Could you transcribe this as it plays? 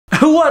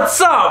What's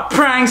up,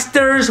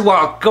 pranksters?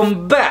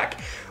 Welcome back.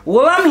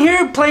 Well, I'm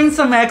here playing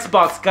some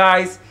Xbox,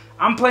 guys.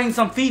 I'm playing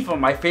some FIFA,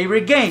 my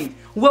favorite game.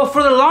 Well,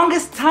 for the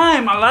longest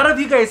time, a lot of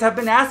you guys have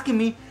been asking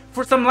me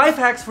for some life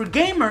hacks for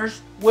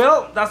gamers.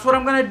 Well, that's what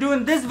I'm gonna do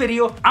in this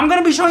video. I'm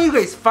gonna be showing you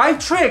guys 5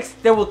 tricks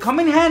that will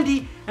come in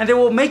handy and they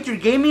will make your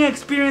gaming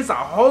experience a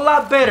whole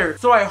lot better.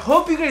 So I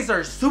hope you guys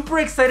are super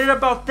excited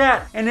about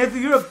that. And if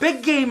you're a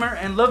big gamer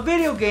and love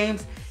video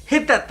games,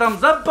 hit that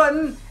thumbs up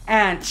button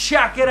and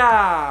check it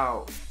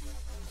out.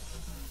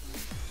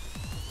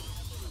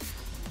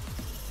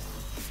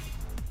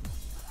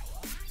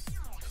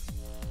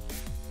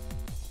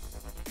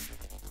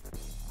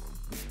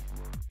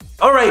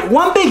 Alright,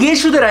 one big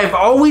issue that I've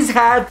always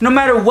had, no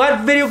matter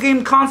what video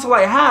game console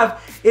I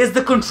have, is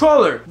the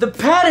controller. The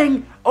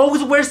padding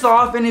always wears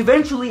off and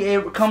eventually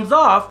it comes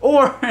off,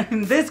 or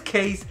in this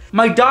case,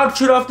 my dog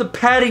chewed off the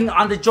padding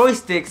on the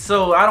joystick,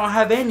 so I don't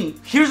have any.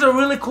 Here's a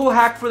really cool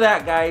hack for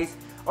that, guys.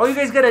 All you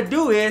guys gotta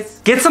do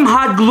is get some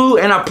hot glue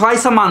and apply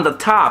some on the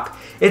top.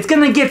 It's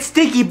gonna get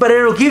sticky, but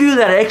it'll give you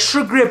that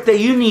extra grip that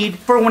you need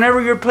for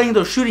whenever you're playing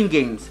those shooting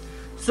games.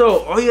 So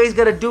all you guys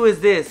gotta do is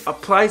this: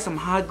 apply some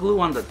hot glue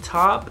on the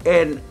top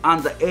and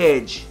on the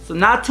edge. So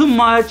not too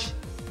much,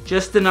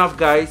 just enough,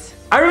 guys.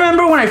 I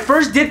remember when I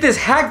first did this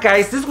hack,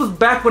 guys, this was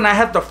back when I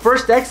had the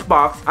first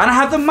Xbox. I don't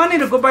have the money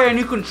to go buy a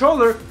new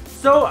controller,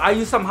 so I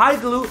used some hot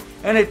glue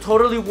and it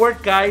totally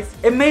worked, guys.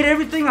 It made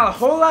everything a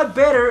whole lot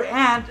better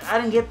and I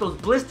didn't get those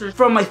blisters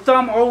from my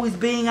thumb always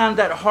being on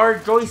that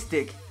hard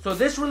joystick. So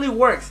this really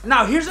works.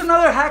 Now here's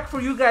another hack for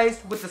you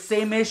guys with the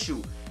same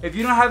issue. If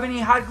you don't have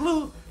any hot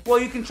glue, well,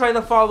 you can try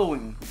the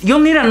following. You'll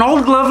need an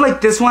old glove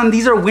like this one.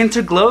 These are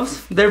winter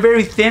gloves. They're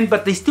very thin,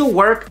 but they still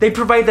work. They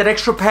provide that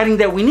extra padding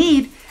that we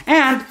need.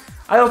 And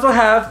I also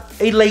have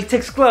a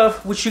latex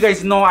glove, which you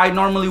guys know I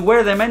normally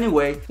wear them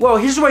anyway. Well,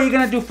 here's what you're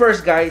gonna do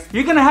first, guys.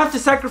 You're gonna have to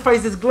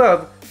sacrifice this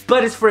glove,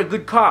 but it's for a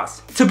good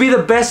cause. To be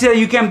the best that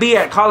you can be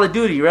at Call of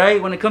Duty, right?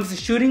 When it comes to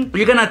shooting,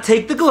 you're gonna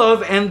take the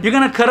glove and you're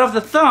gonna cut off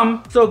the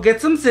thumb. So get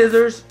some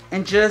scissors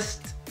and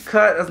just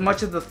cut as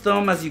much of the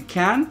thumb as you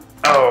can.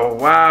 Oh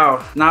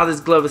wow, now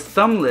this glove is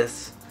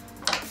thumbless.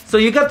 So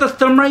you got the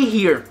thumb right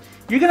here.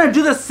 You're gonna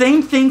do the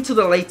same thing to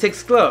the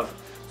latex glove.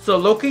 So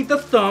locate the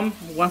thumb.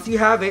 Once you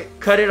have it,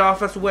 cut it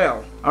off as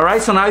well.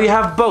 Alright, so now you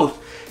have both.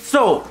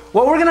 So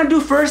what we're gonna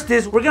do first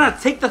is we're gonna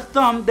take the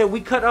thumb that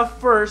we cut off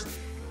first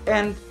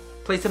and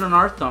place it on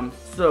our thumb.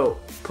 So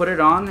put it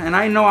on, and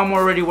I know I'm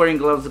already wearing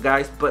gloves,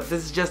 guys, but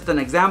this is just an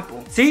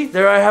example. See,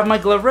 there I have my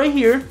glove right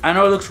here. I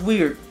know it looks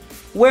weird.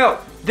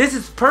 Well, this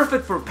is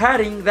perfect for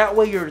padding, that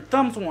way your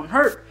thumbs won't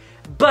hurt.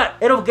 But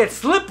it'll get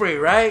slippery,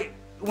 right?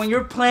 When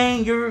you're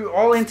playing, you're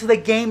all into the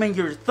game and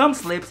your thumb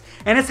slips.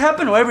 And it's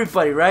happened to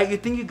everybody, right? You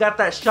think you got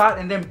that shot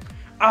and then,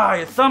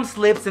 your thumb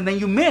slips and then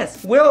you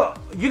miss. Well,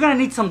 you're gonna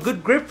need some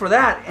good grip for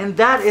that. And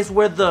that is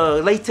where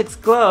the latex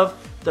glove,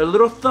 the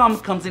little thumb,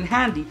 comes in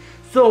handy.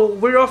 So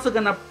we're also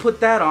gonna put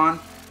that on.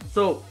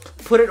 So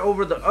put it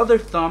over the other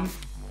thumb.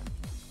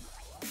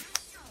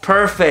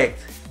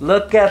 Perfect.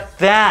 Look at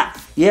that.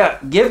 Yeah,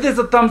 give this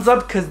a thumbs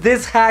up because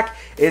this hack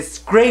is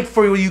great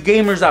for you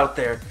gamers out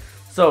there.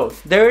 So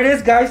there it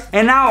is, guys.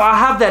 And now I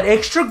have that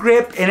extra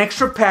grip and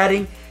extra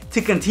padding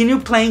to continue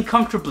playing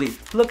comfortably.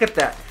 Look at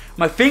that.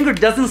 My finger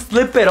doesn't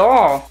slip at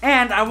all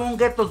and I won't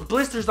get those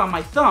blisters on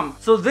my thumb.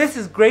 So this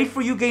is great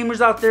for you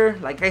gamers out there.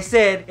 Like I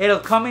said, it'll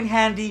come in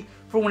handy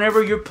for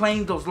whenever you're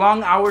playing those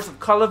long hours of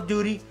Call of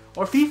Duty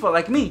or FIFA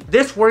like me.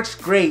 This works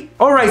great.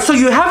 Alright, so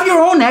you have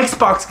your own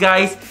Xbox,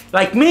 guys,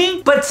 like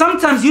me, but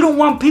sometimes you don't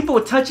want people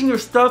touching your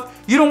stuff.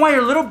 You don't want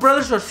your little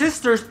brothers or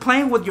sisters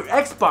playing with your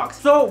Xbox.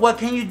 So what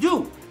can you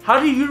do? How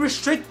do you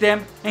restrict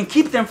them and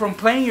keep them from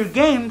playing your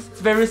games?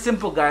 It's very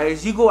simple,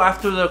 guys. You go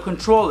after the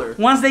controller.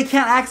 Once they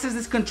can't access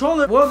this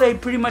controller, well, they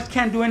pretty much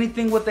can't do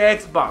anything with the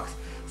Xbox.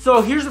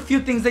 So here's a few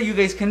things that you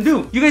guys can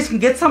do. You guys can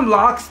get some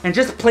locks and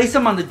just place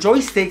them on the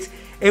joysticks.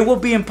 It will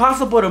be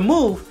impossible to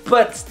move,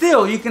 but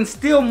still, you can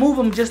still move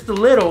them just a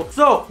little.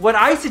 So what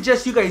I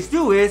suggest you guys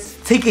do is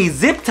take a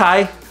zip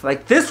tie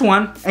like this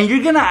one, and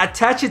you're gonna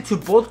attach it to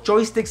both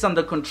joysticks on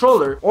the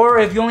controller, or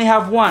if you only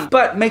have one,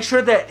 but make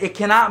sure that it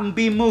cannot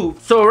be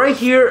moved. So right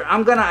here,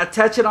 I'm gonna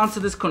attach it onto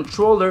this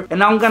controller,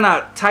 and I'm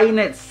gonna tighten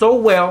it so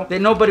well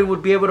that nobody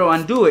would be able to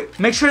undo it.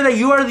 Make sure that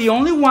you are the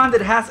only one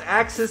that has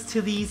access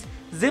to these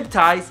zip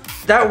ties.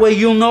 That way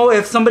you'll know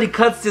if somebody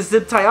cuts this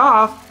zip tie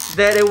off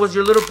that it was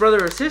your little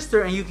brother or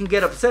sister, and you can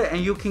get upset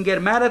and you can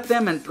get mad at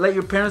them and let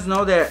your parents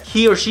know that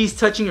he or she's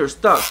touching your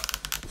stuff.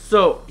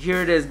 So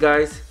here it is,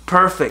 guys.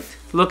 Perfect.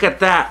 Look at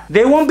that.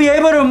 They won't be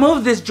able to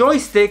move this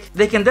joystick.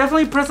 They can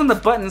definitely press on the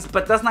buttons,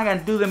 but that's not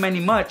gonna do them any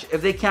much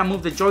if they can't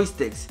move the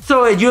joysticks.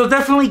 So you'll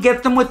definitely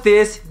get them with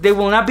this. They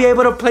will not be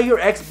able to play your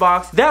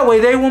Xbox. That way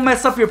they won't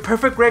mess up your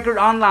perfect record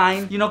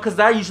online, you know, because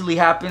that usually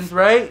happens,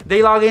 right?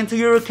 They log into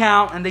your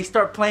account and they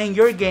start playing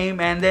your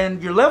game and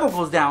then your level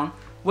goes down.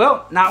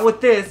 Well, not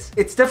with this.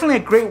 It's definitely a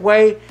great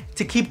way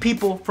to keep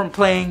people from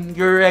playing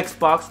your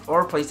Xbox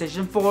or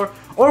PlayStation 4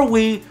 or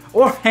Wii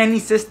or any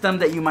system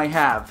that you might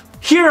have.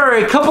 Here are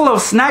a couple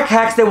of snack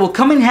hacks that will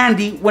come in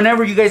handy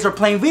whenever you guys are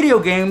playing video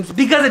games,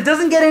 because it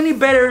doesn't get any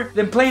better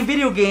than playing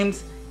video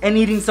games and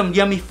eating some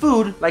yummy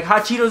food like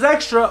hot Cheetos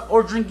Extra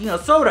or drinking a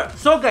soda.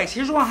 So guys,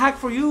 here's one hack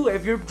for you.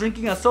 If you're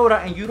drinking a soda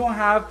and you don't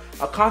have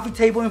a coffee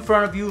table in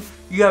front of you,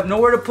 you have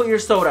nowhere to put your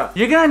soda,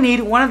 you're gonna need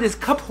one of these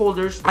cup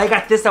holders. I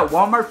got this at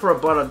Walmart for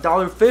about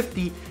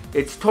 $1.50.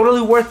 It's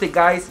totally worth it,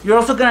 guys. You're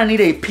also gonna need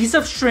a piece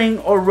of string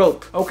or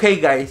rope. Okay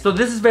guys, so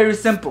this is very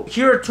simple.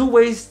 Here are two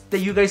ways that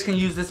you guys can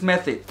use this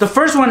method. The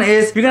first one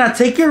is you're gonna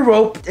take your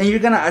rope and you're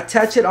gonna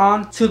attach it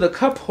on to the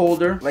cup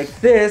holder like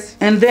this,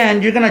 and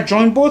then you're gonna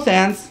join both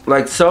ends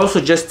like so.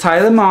 So just tie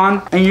them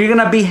on, and you're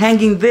gonna be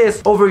hanging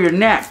this over your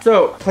neck.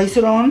 So place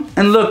it on,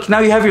 and look,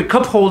 now you have your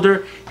cup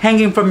holder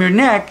hanging from your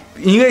neck.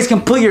 You guys can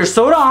put your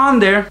soda on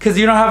there because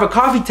you don't have a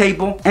coffee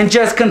table, and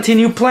just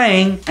continue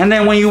playing. And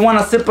then when you want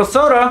to sip a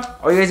soda,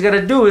 all you guys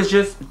gotta do is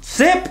just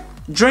sip,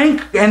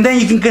 drink, and then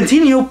you can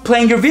continue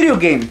playing your video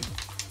game.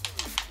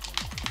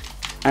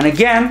 And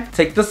again,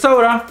 take the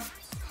soda.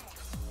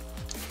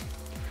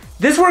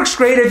 This works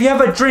great if you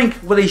have a drink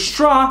with a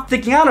straw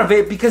sticking out of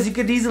it, because you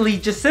could easily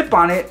just sip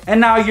on it, and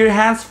now you're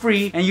hands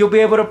free and you'll be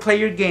able to play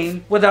your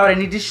game without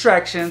any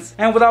distractions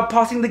and without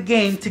pausing the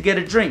game to get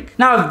a drink.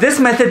 Now if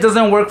this method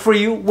doesn't work for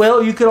you,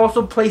 well, you could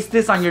also place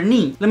this on your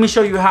knee. Let me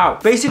show you how.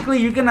 Basically,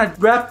 you're gonna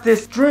wrap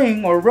this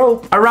string or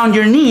rope around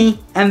your knee,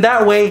 and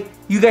that way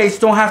you guys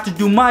don't have to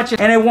do much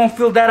and it won't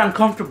feel that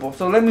uncomfortable.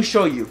 So let me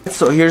show you.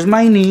 So here's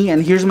my knee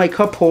and here's my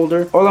cup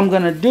holder. All I'm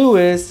gonna do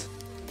is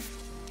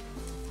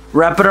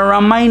wrap it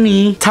around my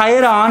knee, tie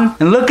it on,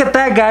 and look at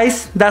that,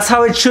 guys. That's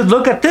how it should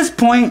look at this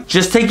point.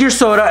 Just take your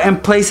soda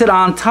and place it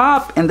on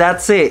top, and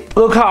that's it.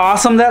 Look how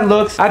awesome that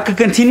looks. I could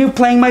continue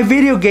playing my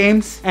video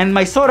games, and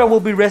my soda will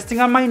be resting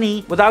on my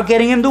knee without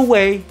getting in the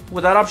way,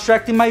 without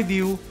obstructing my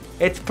view.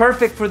 It's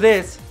perfect for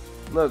this.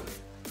 Look.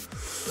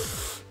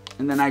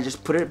 And then I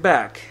just put it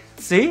back.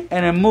 See?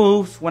 And it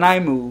moves when I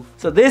move.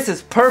 So this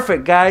is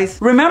perfect, guys.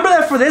 Remember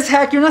that for this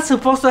hack, you're not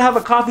supposed to have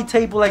a coffee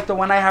table like the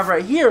one I have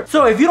right here.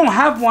 So if you don't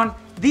have one,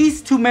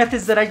 these two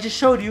methods that I just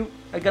showed you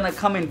are gonna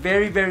come in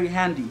very, very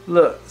handy.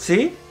 Look,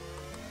 see?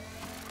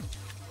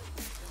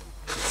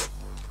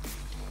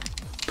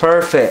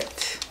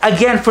 Perfect.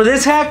 Again, for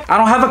this hack, I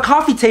don't have a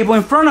coffee table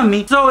in front of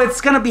me, so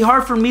it's gonna be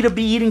hard for me to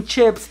be eating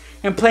chips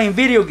and playing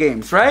video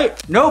games, right?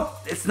 Nope,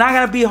 it's not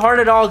gonna be hard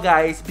at all,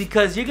 guys,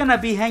 because you're gonna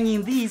be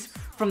hanging these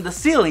from the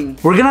ceiling.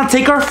 We're gonna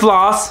take our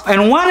floss,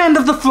 and one end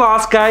of the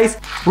floss, guys,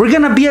 we're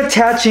gonna be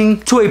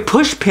attaching to a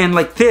push pin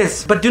like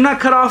this, but do not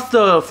cut off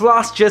the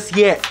floss just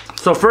yet.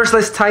 So first,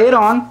 let's tie it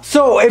on.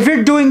 So if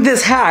you're doing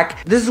this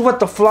hack, this is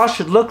what the floss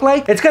should look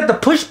like. It's got the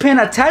push pin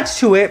attached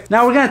to it.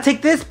 Now we're gonna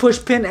take this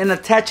push pin and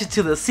attach it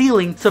to the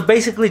ceiling. So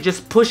basically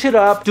just push it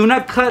up. Do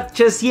not cut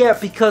just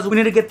yet because we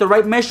need to get the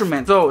right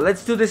measurement. So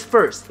let's do this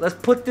first. Let's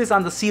put this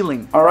on the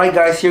ceiling. All right,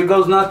 guys, here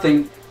goes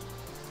nothing.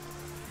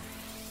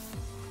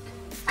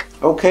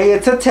 Okay,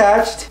 it's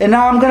attached, and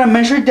now I'm gonna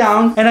measure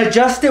down and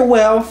adjust it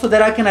well so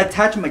that I can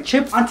attach my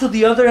chips onto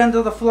the other end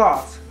of the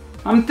floss.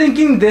 I'm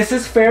thinking this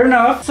is fair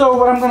enough. So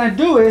what I'm gonna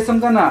do is I'm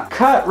gonna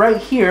cut right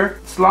here.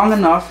 It's long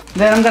enough.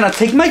 Then I'm gonna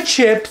take my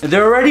chips,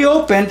 they're already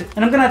opened,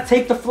 and I'm gonna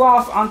take the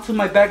floss onto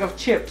my bag of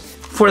chips.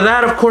 For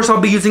that, of course,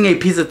 I'll be using a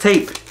piece of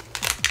tape.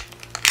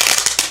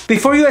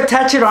 Before you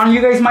attach it on,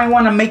 you guys might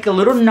wanna make a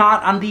little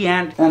knot on the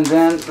end, and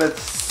then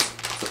let's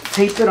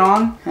tape it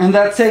on, and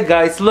that's it,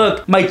 guys.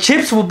 Look, my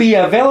chips will be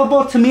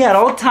available to me at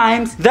all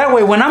times. That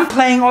way, when I'm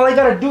playing, all I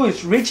gotta do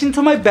is reach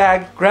into my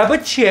bag, grab a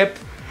chip,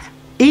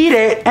 eat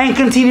it, and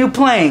continue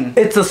playing.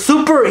 It's a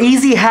super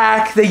easy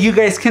hack that you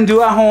guys can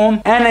do at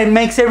home, and it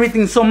makes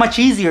everything so much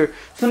easier.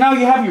 So now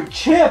you have your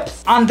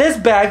chips on this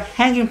bag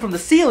hanging from the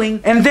ceiling,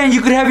 and then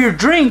you could have your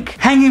drink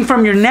hanging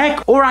from your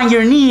neck or on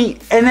your knee,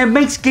 and it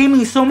makes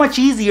gaming so much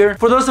easier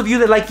for those of you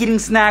that like eating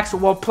snacks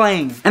while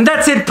playing. And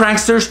that's it,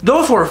 pranksters.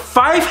 Those were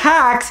 5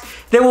 hacks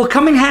that will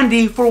come in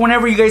handy for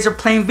whenever you guys are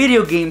playing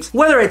video games.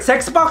 Whether it's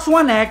Xbox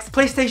One X,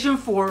 PlayStation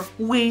 4,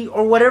 Wii,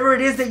 or whatever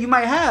it is that you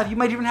might have. You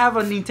might even have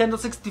a Nintendo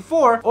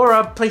 64 or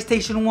a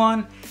PlayStation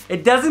 1.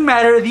 It doesn't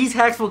matter, these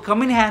hacks will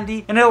come in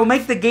handy and it will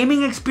make the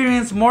gaming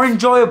experience more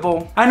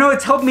enjoyable. I know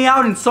it's helped me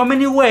out in so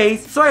many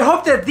ways, so I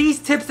hope that these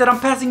tips that I'm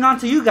passing on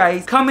to you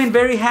guys come in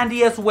very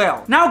handy as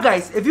well. Now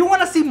guys, if you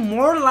want to see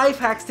more life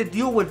hacks to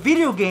deal with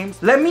video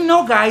games, let me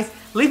know, guys.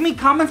 Leave me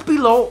comments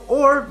below,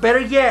 or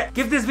better yet,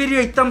 give this video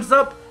a thumbs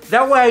up.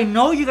 That way I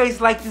know you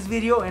guys like this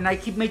video and I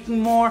keep making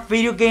more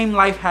video game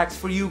life hacks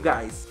for you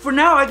guys. For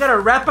now, I gotta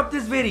wrap up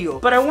this video,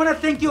 but I want to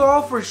thank you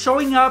all for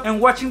showing up and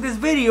watching this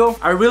video.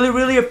 I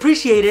really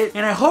appreciate it,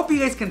 and I hope you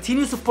guys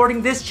continue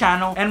supporting this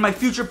channel and my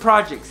future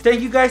projects.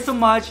 Thank you guys so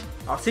much.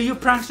 I'll see you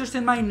pranksters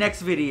in my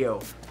next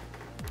video.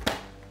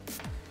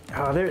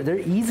 Oh, they're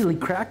easily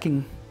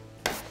cracking.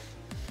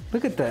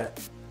 Look at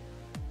that.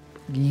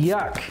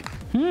 Yuck.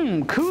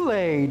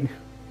 Kool-Aid.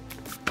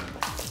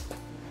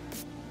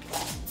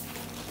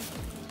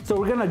 So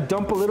we're gonna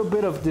dump a little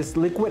bit of this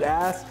liquid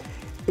ass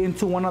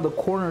into one of the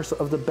corners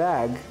of the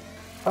bag.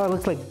 Oh, it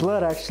looks like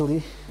blood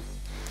actually.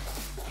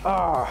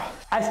 Ah,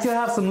 I still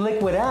have some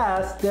liquid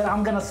ass that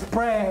I'm gonna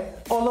spray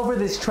all over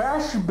this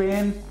trash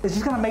bin. It's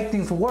just gonna make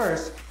things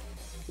worse.